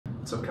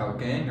What's up, Calc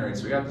gang? All right,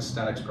 so we got the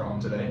statics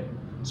problem today.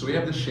 So we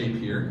have this shape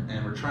here,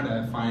 and we're trying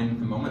to find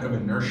the moment of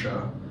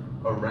inertia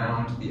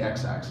around the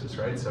x-axis,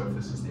 right? So if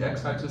this is the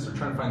x-axis, we're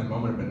trying to find the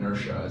moment of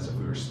inertia as if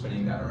we were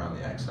spinning that around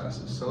the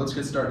x-axis. So let's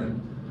get started.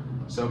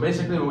 So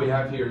basically what we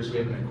have here is we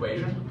have an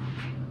equation.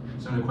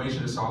 So an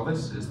equation to solve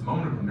this is the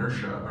moment of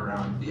inertia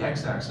around the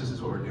x-axis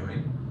is what we're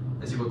doing,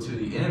 is equal to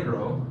the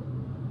integral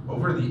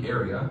over the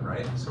area,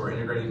 right? So we're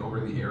integrating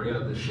over the area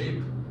of the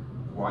shape,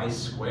 y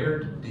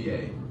squared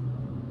dA.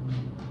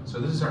 So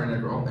this is our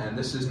integral, and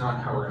this is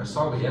not how we're going to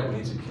solve it yet. We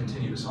need to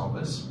continue to solve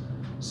this.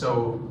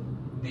 So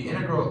the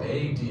integral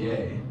a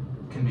dA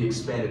can be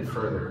expanded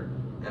further,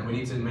 and we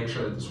need to make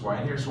sure that this y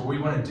in here. So what we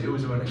want to do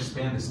is we want to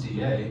expand this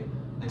dA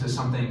into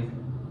something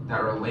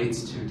that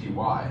relates to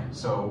dy.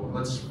 So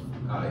let's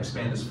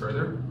expand this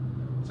further.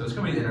 So it's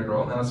going to be the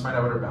integral, and let's find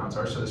out what our bounds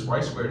are. So this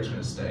y squared is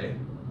going to stay,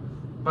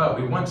 but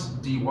we want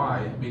dy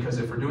because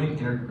if we're doing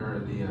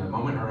the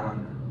moment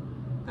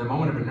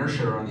of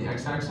inertia around the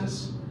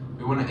x-axis,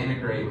 we want to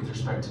integrate with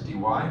respect to dy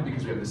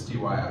because we have this dy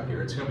out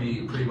here. It's going to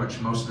be pretty much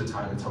most of the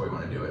time that's how we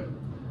want to do it.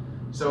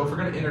 So if we're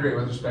going to integrate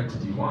with respect to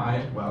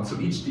dy, well, so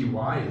each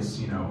dy is,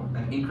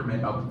 an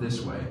increment up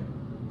this way.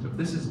 So if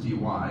this is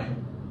dy,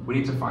 we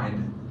need to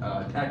find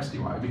x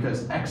dy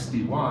because x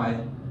dy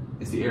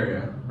is the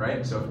area,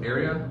 right? So if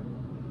area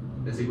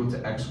is equal to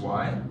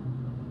xy,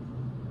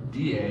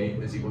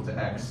 dA is equal to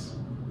x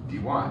dy.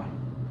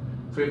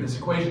 So we have this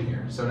equation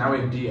here. So now we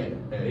have dA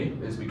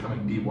is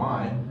becoming dy,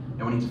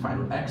 and we need to find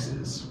what x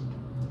is.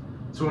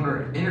 So when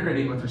we're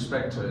integrating with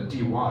respect to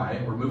dy,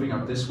 we're moving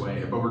up this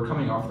way, but we're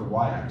coming off the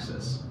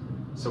y-axis.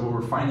 So what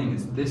we're finding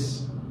is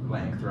this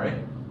length,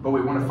 right? But we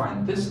want to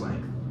find this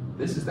length.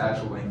 This is the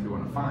actual length we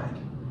want to find.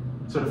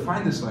 So to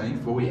find this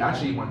length, what we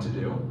actually want to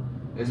do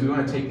is we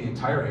want to take the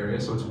entire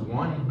area, so it's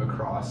 1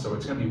 across, so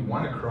it's going to be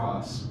 1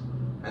 across,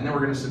 and then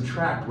we're going to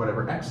subtract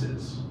whatever x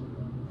is.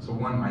 So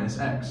 1 minus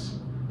x.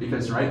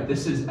 Because, right,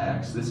 this is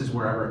x, this is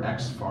wherever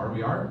x far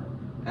we are,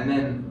 and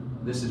then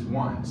this is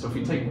 1. So if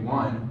we take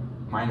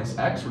 1 minus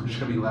x, we're just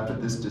going to be left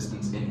at this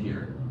distance in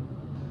here.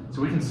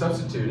 So we can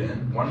substitute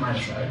in 1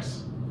 minus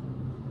x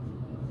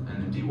and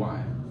then dy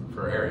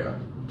for area.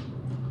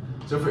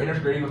 So if we're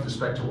integrating with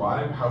respect to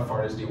y, how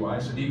far is dy?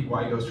 So dy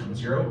goes from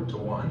 0 to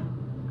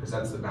 1, because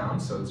that's the bound,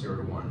 so it's 0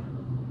 to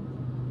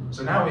 1.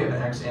 So now we have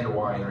an x and a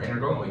y in our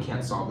integral, and we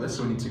can't solve this,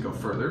 so we need to go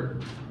further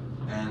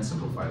and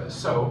simplify this.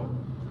 So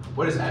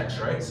what is x,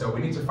 right? So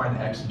we need to find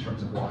x in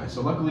terms of y.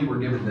 So luckily we're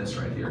given this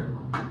right here.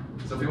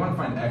 So if we want to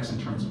find x in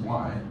terms of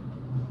y,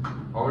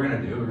 all we're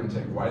going to do, we're going to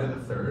take y to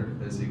the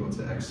third is equal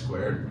to x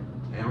squared,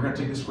 and we're going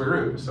to take the square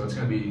root. So it's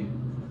going to be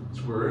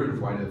square root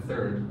of y to the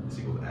third is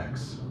equal to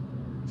x.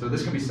 So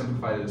this can be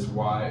simplified as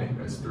y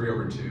as 3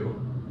 over 2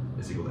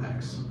 is equal to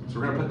x. So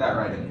we're going to put that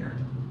right in here.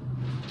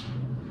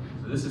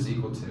 So this is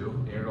equal to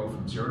the integral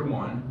from 0 to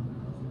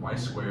 1, y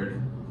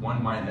squared,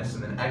 1 minus,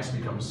 and then x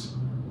becomes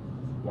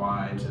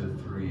y to the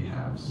 3/2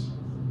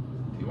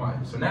 dy.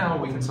 So now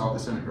we can solve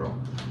this integral.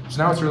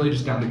 So now it's really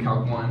just down to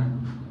Calc 1.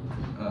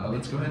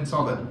 Let's go ahead and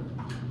solve it.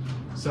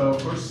 So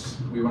of course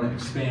we want to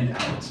expand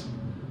out.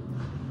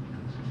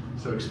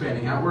 So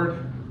expanding outward,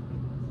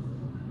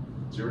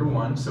 0 to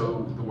 1,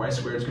 so the y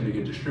squared is going to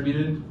get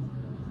distributed,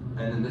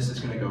 and then this is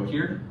going to go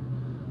here.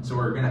 So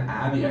we're going to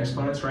add the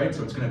exponents, right?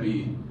 So it's going to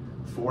be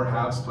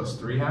 4/2 plus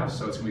 3/2,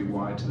 so it's going to be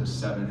y to the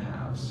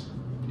 7/2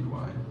 dy.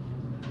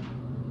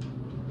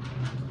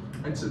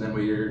 Right, so then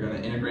we are going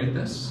to integrate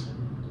this.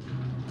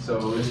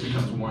 So this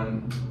becomes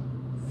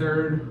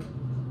 1/3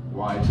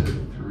 y to the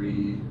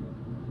 3,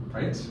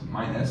 right,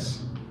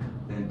 minus,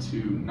 then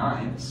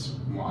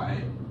 2/9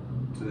 y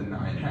to the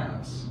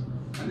 9/2.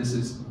 And this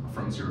is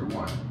from 0 to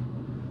 1.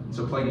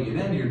 So plugging it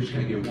in, you're just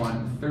going to get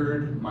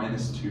 1/3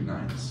 minus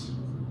 2/9.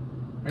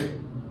 Right?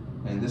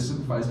 And this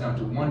simplifies down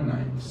to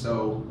 1/9.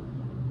 So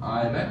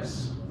I of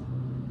x,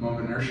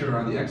 moment of inertia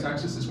around the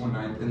x-axis is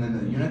 1/9, and then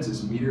the units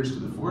is meters to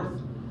the 4th,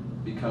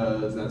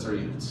 because that's our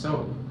units.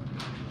 So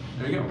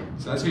there you go.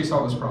 So that's how you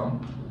solve this problem.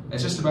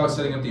 It's just about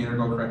setting up the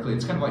integral correctly.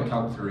 It's kind of like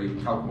Calc 3,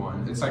 Calc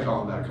 1. It's like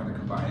all of that kind of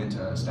combined into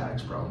a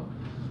statics problem.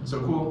 So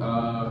cool.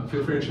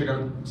 Feel free to check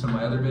out some of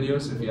my other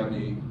videos if you have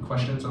any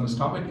questions on this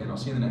topic, and I'll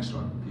see you in the next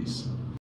one. Peace.